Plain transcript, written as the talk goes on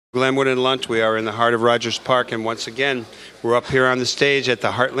Glenwood and Lunt. We are in the heart of Rogers Park, and once again, we're up here on the stage at the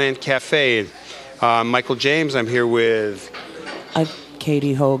Heartland Cafe. Michael James, I'm here with...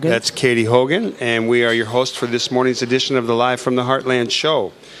 Katy Hogan. That's Katy Hogan, and we are your host for this morning's edition of the Live from the Heartland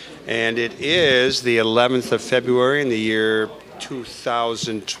Show. And it is the 11th of February in the year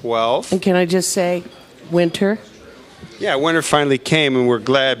 2012. And can I just say, winter? Yeah, winter finally came, and we're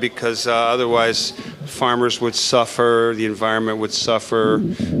glad because otherwise farmers would suffer, the environment would suffer.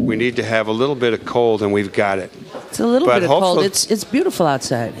 We need to have a little bit of cold, and we've got it. It's a little bit of cold. It's beautiful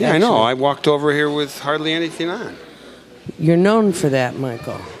outside. Yeah, actually. I know. I walked over here with hardly anything on. You're known for that,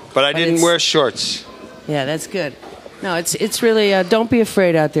 Michael. But I didn't wear shorts. Yeah, that's good. No, it's really don't be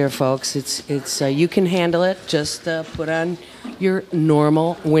afraid out there, folks. It's you can handle it. Just put on your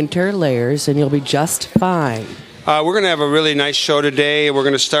normal winter layers, and you'll be just fine. We're going to have a really nice show today. We're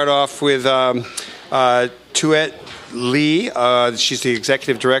going to start off with Tuyet Lee. She's the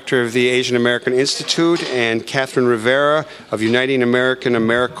executive director of the Asian American Institute, and Katherine Rivera of Uniting American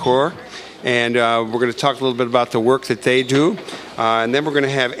AmeriCorps. And we're going to talk a little bit about the work that they do. And then we're going to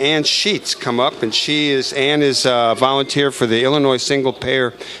have Ann Sheets come up, and Ann is a volunteer for the Illinois Single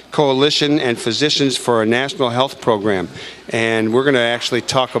Payer Coalition and Physicians for a National Health Program. And we're going to actually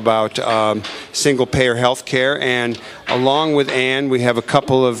talk about single payer health care. And along with Ann, we have a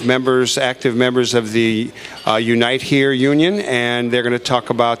couple of members, active members of the Unite Here union, and they're going to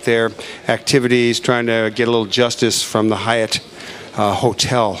talk about their activities, trying to get a little justice from the Hyatt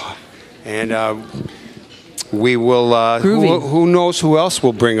Hotel. And we will, who knows who else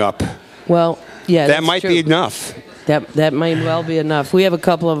we'll bring up? Well, yeah, that might be enough. That might well be enough. We have a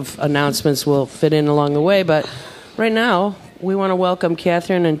couple of announcements we'll fit in along the way, but right now we want to welcome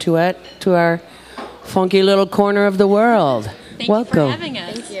Katherine and Tuyet to our funky little corner of the world. Welcome. Thank you for having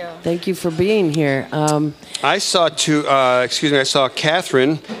us. Thank you. Thank you for being here. I saw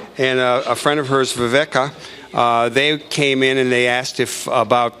Katherine and a friend of hers, Viveka. They came in and they asked if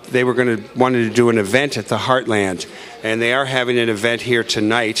they wanted to do an event at the Heartland, and they are having an event here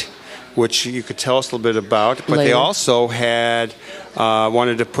tonight, which you could tell us a little bit about. But later, they also had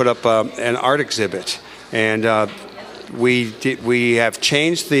wanted to put up an art exhibit, and we have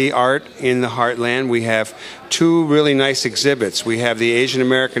changed the art in the Heartland. We have two really nice exhibits. We have the Asian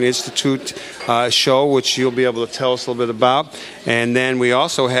American Institute show, which you'll be able to tell us a little bit about. And then we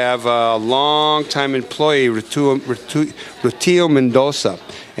also have a long-time employee, Rutio Mendoza.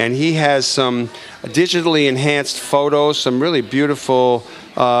 And he has some digitally enhanced photos, some really beautiful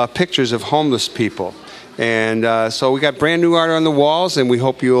pictures of homeless people. And so we got brand new art on the walls, and we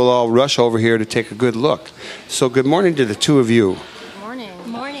hope you'll all rush over here to take a good look. So good morning to the two of you. Good morning. Good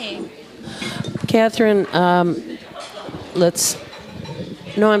morning. Katherine, I'm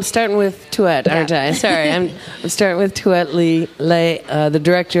starting with Tuyet, aren't I? Sorry, I'm starting with Tuyet Lee, the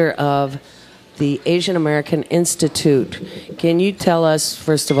director of the Asian American Institute. Can you tell us,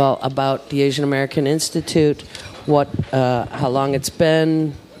 first of all, about the Asian American Institute, how long it's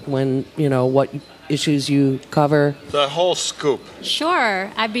been, what issues you cover? The whole scoop.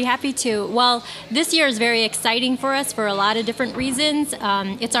 Sure, I'd be happy to. Well, this year is very exciting for us for a lot of different reasons.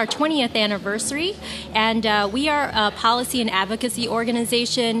 It's our 20th anniversary, and we are a policy and advocacy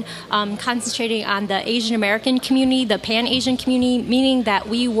organization concentrating on the Asian American community, the Pan-Asian community, meaning that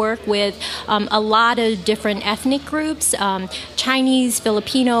we work with a lot of different ethnic groups, Chinese,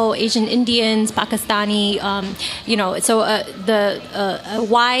 Filipino, Asian Indians, Pakistani, a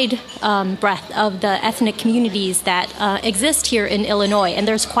wide breadth of the ethnic communities that exist here in Illinois, and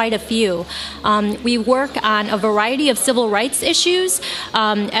there's quite a few. We work on a variety of civil rights issues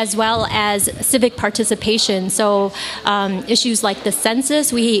as well as civic participation. So issues like the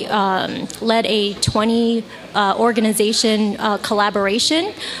census, we led a 20 organization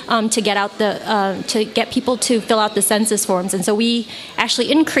collaboration to get people to fill out the census forms, and so we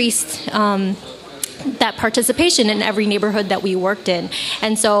actually increased that participation in every neighborhood that we worked in.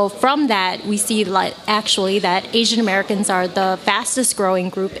 And so from that, we see actually that Asian Americans are the fastest growing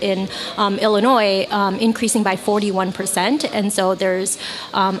group in Illinois, increasing by 41%. And so there's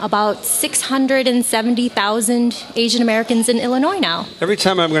about 670,000 Asian Americans in Illinois now. Every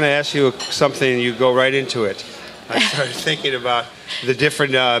time I'm going to ask you something, you go right into it. I started thinking about the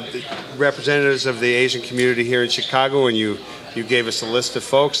different representatives of the Asian community here in Chicago, and you gave us a list of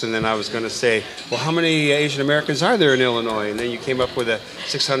folks, and then I was going to say, well, how many Asian Americans are there in Illinois? And then you came up with a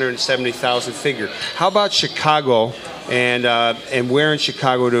 670,000 figure. How about Chicago, and where in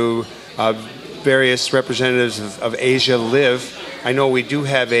Chicago do various representatives of Asia live? I know we do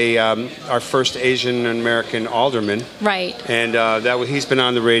have our first Asian American alderman. Right. And he's been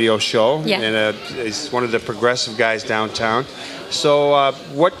on the radio show. Yeah. And he's one of the progressive guys downtown. So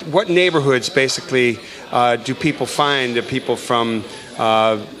what neighborhoods basically do people find the people from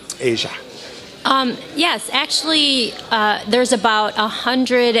Asia? Yes, actually, there's about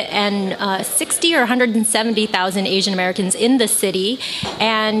 160 or 170,000 Asian Americans in the city,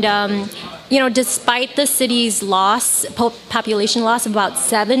 and despite the city's population loss of about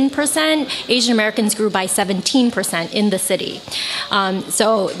 7%, Asian Americans grew by 17% in the city.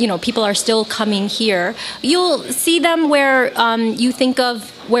 So people are still coming here. You'll see them where you think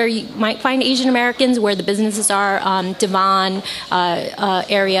of where you might find Asian Americans, where the businesses are, Devon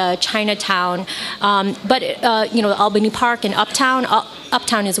area, Chinatown, but Albany Park and Uptown.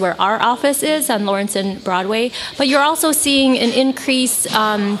 Uptown is where our office is on Lawrence and Broadway. But you're also seeing an increase,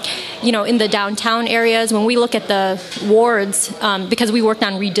 in the downtown areas. When we look at the wards, because we worked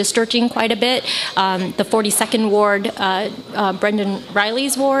on redistricting quite a bit, the 42nd Ward, Brendan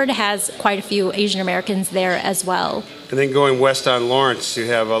Riley's ward, has quite a few Asian Americans there as well. And then going west on Lawrence, you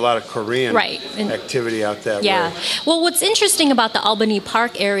have a lot of Korean activity out that way. Yeah. Well, what's interesting about the Albany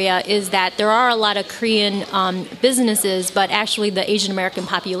Park area is that there are a lot of Korean businesses, but actually the Asian American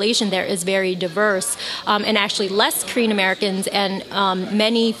population there is very diverse, and actually less Korean Americans and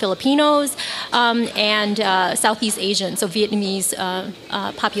many Filipinos and Southeast Asian, so Vietnamese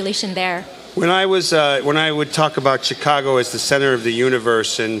population there. When I would talk about Chicago as the center of the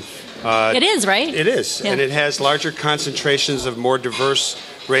universe, and it is, right? It is, yeah. And it has larger concentrations of more diverse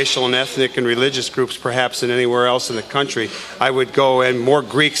racial and ethnic and religious groups perhaps than anywhere else in the country. I would go, and more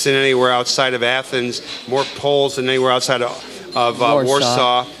Greeks than anywhere outside of Athens, more Poles than anywhere outside of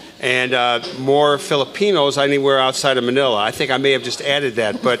Warsaw, and more Filipinos anywhere outside of Manila. I think I may have just added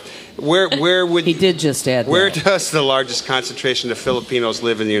that, but where would he did just add where that. does the largest concentration of Filipinos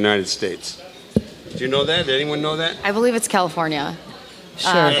live in the United States? Do you know that? Did anyone know that? I believe it's California.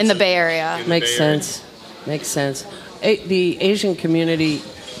 Sure. In the Bay Area. Makes sense. Makes sense. The Asian community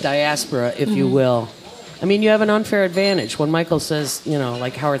diaspora, if you will. I mean, you have an unfair advantage when Michael says,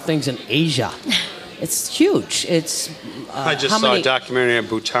 how are things in Asia? It's huge. It's. I just saw a documentary on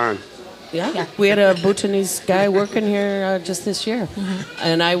Bhutan. Yeah, we had a Bhutanese guy working here just this year,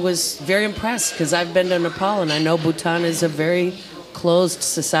 and I was very impressed because I've been to Nepal and I know Bhutan is a very closed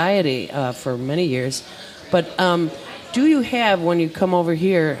society for many years, but. Do you have, when you come over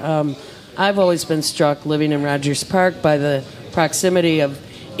here, I've always been struck living in Rogers Park by the proximity of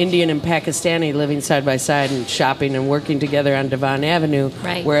Indian and Pakistani living side by side and shopping and working together on Devon Avenue,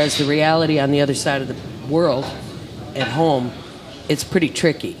 right. Whereas the reality on the other side of the world, at home, it's pretty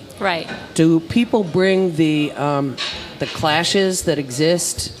tricky. Right. Do people bring the clashes that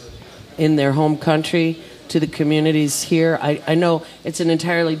exist in their home country to the communities here? I know it's an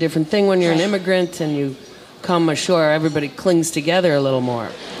entirely different thing when you're an immigrant and you come ashore, everybody clings together a little more.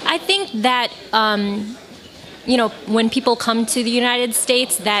 I think that when people come to the United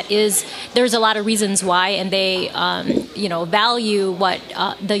States, there's a lot of reasons why, and they value what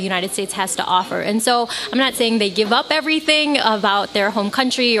the United States has to offer. And so I'm not saying they give up everything about their home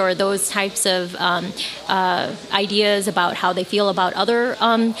country or those types of ideas about how they feel about other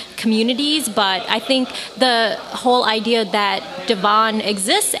communities, but I think the whole idea that Devon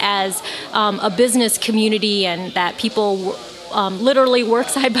exists as a business community and that people literally work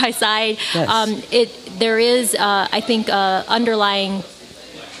side by side. Yes. There is, I think, underlying,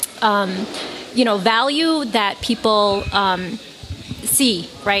 value that people see,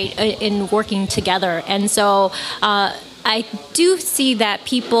 right, in working together. And so I do see that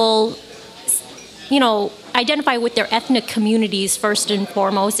people, identify with their ethnic communities first and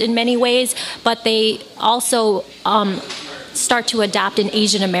foremost in many ways, but they also start to adopt an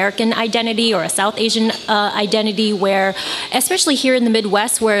Asian American identity or a South Asian identity where, especially here in the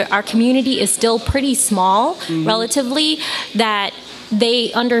Midwest where our community is still pretty small relatively, that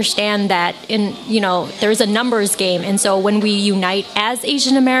they understand that there's a numbers game, and so when we unite as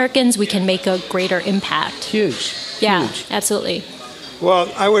Asian Americans, we can make a greater impact. Huge. Yeah, Huge. absolutely.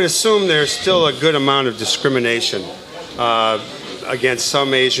 Well, I would assume there's still a good amount of discrimination against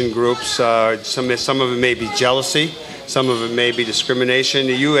some Asian groups. Some of it may be jealousy. Some of it may be discrimination.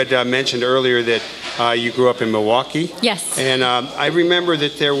 You had mentioned earlier that you grew up in Milwaukee. Yes. And I remember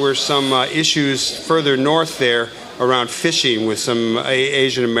that there were some issues further north there around fishing with some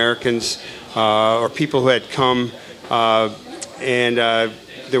Asian Americans or people who had come, and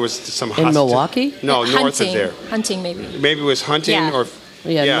there was some in Milwaukee? No, hunting, north of there. Hunting, maybe. Maybe it was hunting or.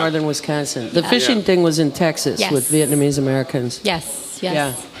 Yeah, northern Wisconsin. The fishing thing was in Texas with Vietnamese-Americans. Yes.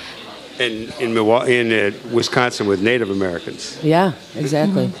 Yeah. And in Wisconsin with Native Americans. Yeah,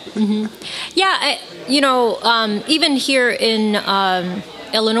 exactly. Yeah, even here in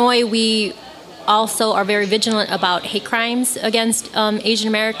Illinois, we also are very vigilant about hate crimes against Asian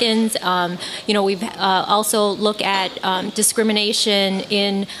Americans. We've also looked at discrimination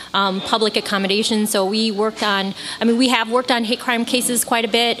in public accommodation. So we have worked on hate crime cases quite a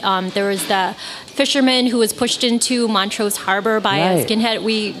bit. There was the fisherman who was pushed into Montrose Harbor by a skinhead.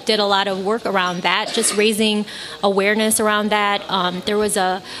 We did a lot of work around that, just raising awareness around that. There was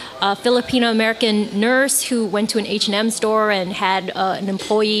a Filipino-American nurse who went to an H&M store and had an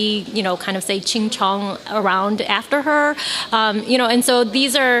employee, kind of say ching chong around after her. And so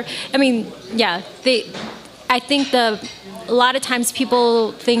these are, I think a lot of times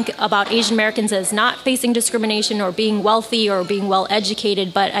people think about Asian Americans as not facing discrimination or being wealthy or being well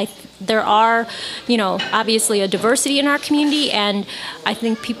educated, but there are, obviously a diversity in our community, and I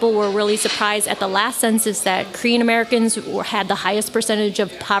think people were really surprised at the last census that Korean Americans had the highest percentage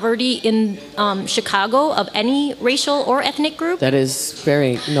of poverty in Chicago of any racial or ethnic group. That is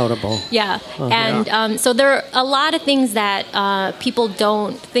very notable. Yeah, so there are a lot of things that people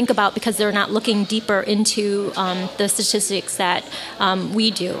don't think about because they're not looking deeper into the statistics that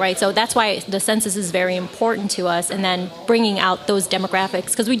we do, right? So that's why the census is very important to us, and then bringing out those demographics,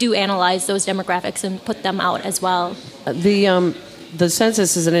 because we do analyze those demographics and put them out as well. The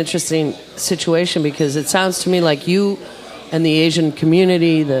census is an interesting situation because it sounds to me like you and the Asian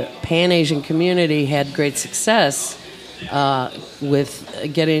community, the Pan-Asian community, had great success with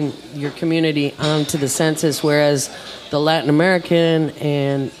getting your community onto the census, whereas the Latin American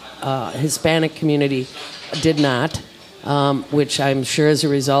and Hispanic community did not, which I'm sure is a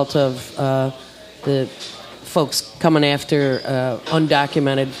result of the folks coming after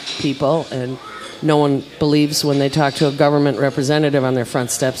undocumented people, and no one believes when they talk to a government representative on their front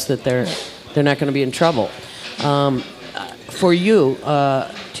steps that they're not going to be in trouble. For you,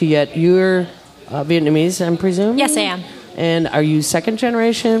 Tuyet, you're Vietnamese, I presume? Yes, I am. And are you second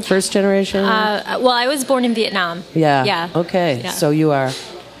generation, first generation? Well, I was born in Vietnam. Yeah. Yeah. Okay. Yeah. So you are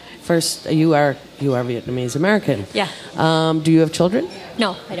Vietnamese-American. Yeah. Do you have children?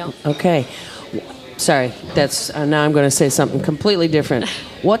 No, I don't. Okay. Sorry, that's now I'm going to say something completely different.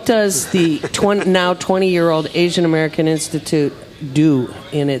 What does the now 20-year-old Asian American Institute do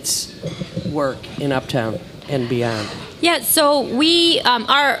in its work in Uptown and beyond? Yeah, so we,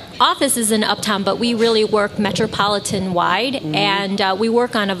 our office is in Uptown, but we really work metropolitan-wide, and we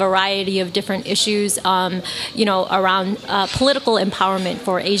work on a variety of different issues, around political empowerment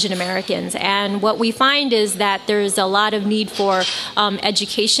for Asian Americans. And what we find is that there's a lot of need for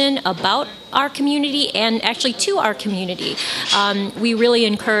education about our community and actually to our community. We really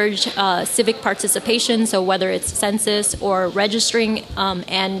encourage civic participation, so whether it's census or registering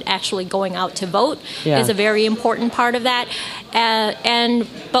and actually going out to vote is a very important part of that.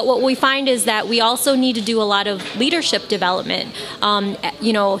 But what we find is that we also need to do a lot of leadership development.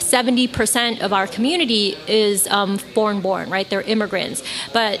 70% of our community is foreign-born, right? They're immigrants.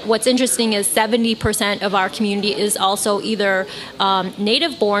 But what's interesting is 70% of our community is also either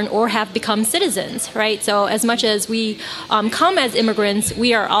native-born or have become citizens, right? So as much as we come as immigrants,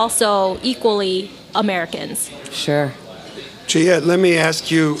 we are also equally Americans. Sure. Tuyet, let me ask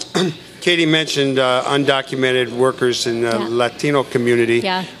you. Katy mentioned undocumented workers in the Latino community.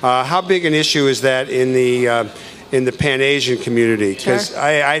 Yeah. How big an issue is that in the Pan-Asian community? Because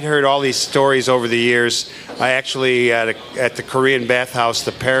I'd heard all these stories over the years. I actually, at the Korean bathhouse,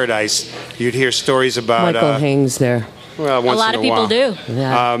 the Paradise, you'd hear stories about... Michael hangs there. Well, once a lot in of people do.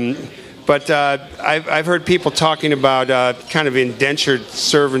 Yeah. But I've heard people talking about kind of indentured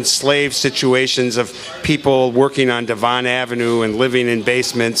servant slave situations of people working on Devon Avenue and living in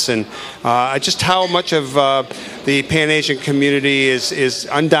basements, and just how much of the Pan-Asian community is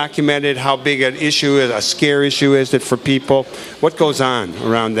undocumented, how big an issue, a scare issue is it for people? What goes on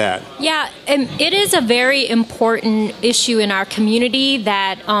around that? Yeah, it is a very important issue in our community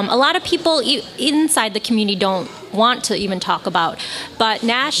that a lot of people inside the community don't want to even talk about. But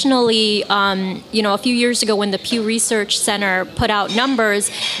nationally, a few years ago when the Pew Research Center put out numbers,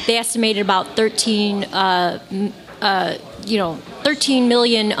 they estimated about 13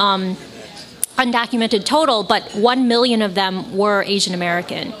 million undocumented total, but 1 million of them were Asian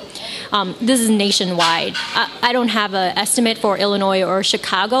American. This is nationwide. I don't have an estimate for Illinois or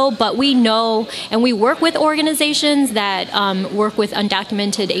Chicago, but we know and we work with organizations that work with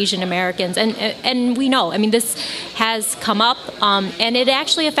undocumented Asian Americans, and we know. I mean, this has come up, and it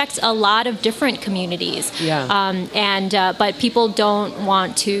actually affects a lot of different communities. Yeah. But people don't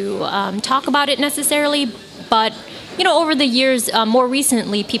want to talk about it necessarily. But over the years, more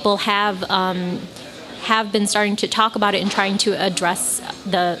recently, people have been starting to talk about it and trying to address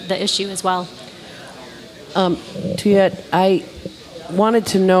the issue as well. Tuyet, I wanted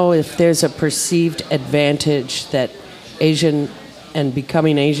to know if there's a perceived advantage that Asian and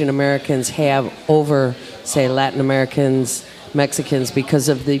becoming Asian Americans have over, say, Latin Americans, Mexicans, because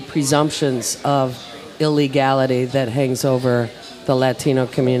of the presumptions of illegality that hangs over the Latino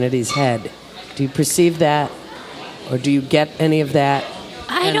community's head. Do you perceive that? Or do you get any of that?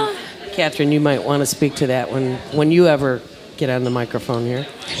 I don't. Katherine, you might want to speak to that when you ever get on the microphone here.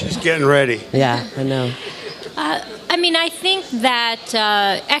 She's getting ready. Yeah, I know. I think that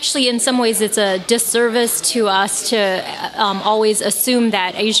actually in some ways it's a disservice to us to always assume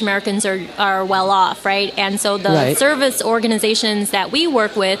that Asian Americans are well off, right? And so the service organizations that we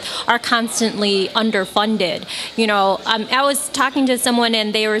work with are constantly underfunded. I was talking to someone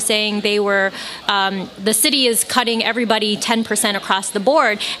and they were saying the city is cutting everybody 10% across the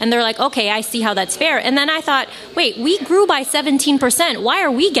board, and they're like, okay, I see how that's fair. And then I thought, wait, we grew by 17%. Why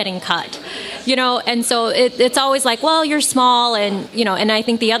are we getting cut? And so it's always like, well, you're small, and and I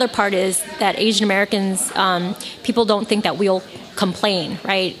think the other part is that Asian Americans, people don't think that we'll complain,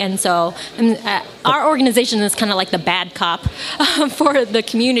 right? And so our organization is kind of like the bad cop for the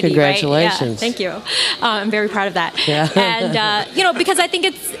community. Congratulations. Right? Yeah, thank you. I'm very proud of that. Yeah. And, because I think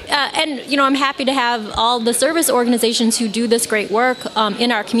it's, I'm happy to have all the service organizations who do this great work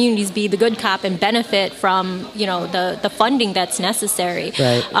in our communities be the good cop and benefit from, the funding that's necessary.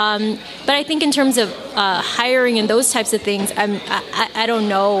 Right. But I think in terms of hiring and those types of things, I don't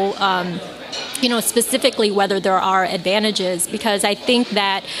know, specifically whether there are advantages, because I think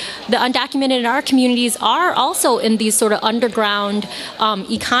that the undocumented in our communities are also in these sort of underground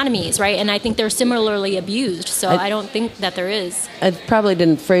economies, right? And I think they're similarly abused. So I don't think that there is. I probably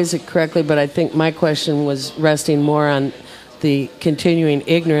didn't phrase it correctly, but I think my question was resting more on the continuing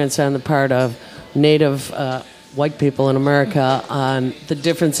ignorance on the part of Native white people in America on the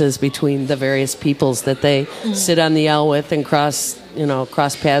differences between the various peoples that they sit on the L with and cross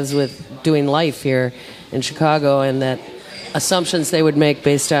paths with doing life here in Chicago, and that assumptions they would make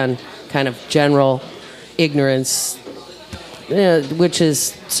based on kind of general ignorance, which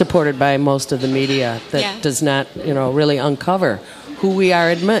is supported by most of the media, that does not, really uncover who we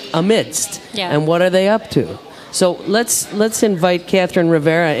are amidst and what are they up to. So let's invite Katherine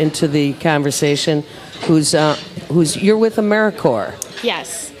Rivera into the conversation, who's you're with AmeriCorps.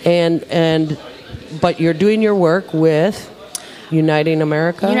 Yes. But you're doing your work with Uniting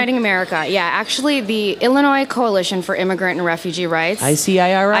America? Uniting America, yeah. Actually, the Illinois Coalition for Immigrant and Refugee Rights.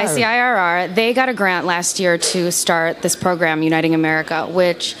 ICIRR. They got a grant last year to start this program, Uniting America,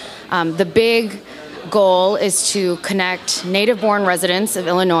 which the big goal is to connect native-born residents of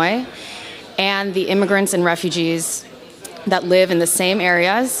Illinois and the immigrants and refugees that live in the same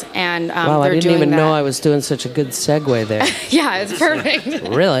areas. And wow, I didn't even know I was doing such a good segue there. Yeah, it's perfect.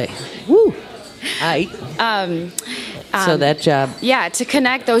 Really? Woo. So that job. Yeah, to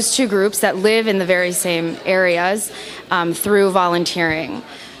connect those two groups that live in the very same areas through volunteering.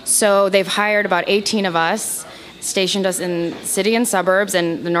 So they've hired about 18 of us, stationed us in city and suburbs,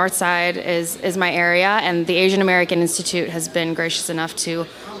 and the north side is my area, and the Asian American Institute has been gracious enough to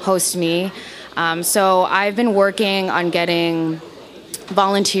host me. So I've been working on getting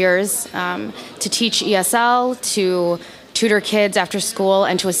volunteers to teach ESL, to tutor kids after school,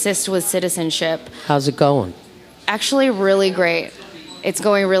 and to assist with citizenship. How's it going? Actually, really great. It's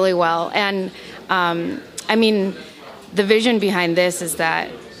going really well. And the vision behind this is that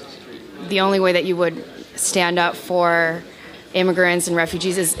the only way that you would stand up for immigrants and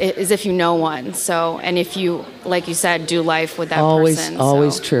refugees is if you know one. So, and if you, like you said, do life with that person.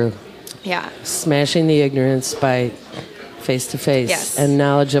 Always true. Yeah. Smashing the ignorance by face-to-face Yes. and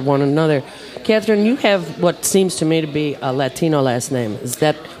knowledge of one another. Katherine, you have what seems to me to be a Latino last name. Does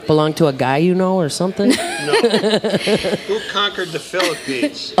that belong to a guy you know or something? No. Who conquered the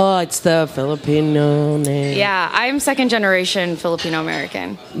Philippines? Oh, it's the Filipino name. Yeah, I'm second generation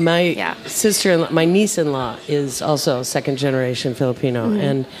Filipino-American. My sister-in-law, my niece-in-law is also second generation Filipino. Mm-hmm.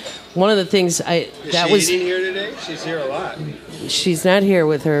 And one of the things Is she eating here today? She's here a lot. She's not here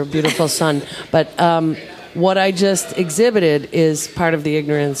with her beautiful son. But what I just exhibited is part of the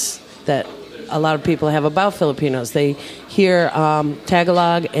ignorance that a lot of people have about Filipinos. They hear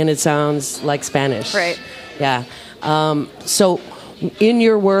Tagalog and it sounds like Spanish. Right. Yeah. So in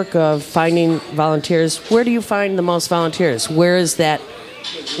your work of finding volunteers, where do you find the most volunteers? Where is that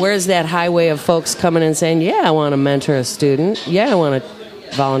highway of folks coming and saying, yeah, I want to mentor a student. Yeah, I want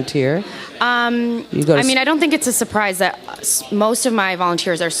to volunteer. I don't think it's a surprise that most of my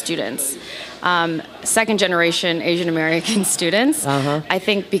volunteers are students. second generation Asian American students. I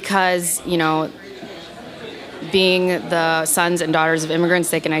think because, being the sons and daughters of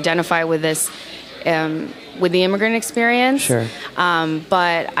immigrants, they can identify with this, with the immigrant experience. Sure.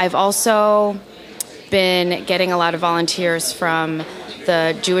 But I've also been getting a lot of volunteers from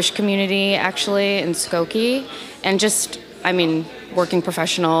the Jewish community, actually, in Skokie, and just, working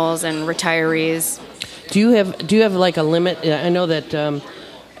professionals and retirees. Do you have like a limit? I know that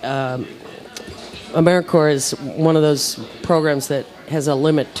AmeriCorps is one of those programs that has a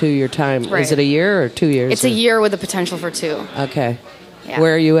limit to your time. Right. Is it a year or 2 years? It's a year with the potential for 2. Okay. Yeah.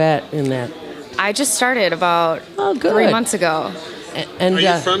 Where are you at in that? I just started about 3 months ago. And are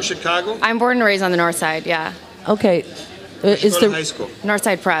you from Chicago? I'm born and raised on the north side, yeah. Okay. Is the high school?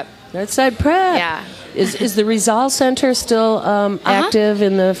 Northside Prep. Northside Prep. Yeah. Is the Rizal Center still active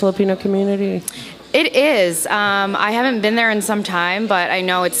in the Filipino community? It is. I haven't been there in some time, but I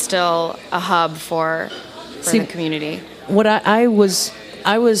know it's still a hub for the community. What I was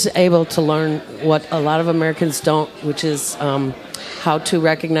able to learn what a lot of Americans don't, which is how to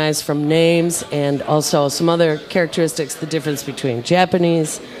recognize from names and also some other characteristics the difference between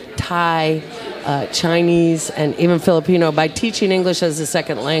Japanese, Thai, Chinese, and even Filipino by teaching English as a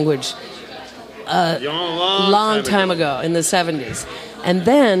second language a long time ago in the 70s. And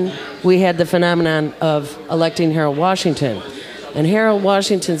then we had the phenomenon of electing Harold Washington. And Harold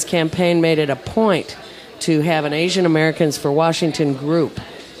Washington's campaign made it a point to have an Asian Americans for Washington group.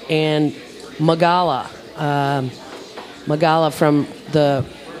 And Magala from the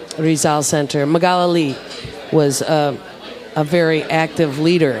Rizal Center, Magala Lee, was a very active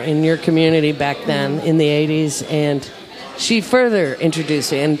leader in your community back then in the 80s. And she further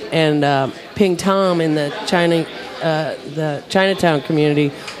introduced it. And Ping Tom in the Chinatown community,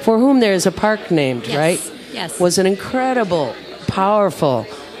 for whom there is a park named, yes. right? Yes. Was an incredible, powerful,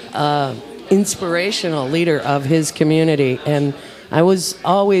 inspirational leader of his community. And I was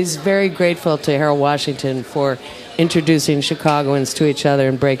always very grateful to Harold Washington for introducing Chicagoans to each other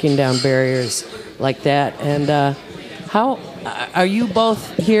and breaking down barriers like that. And how are you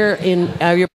both here in...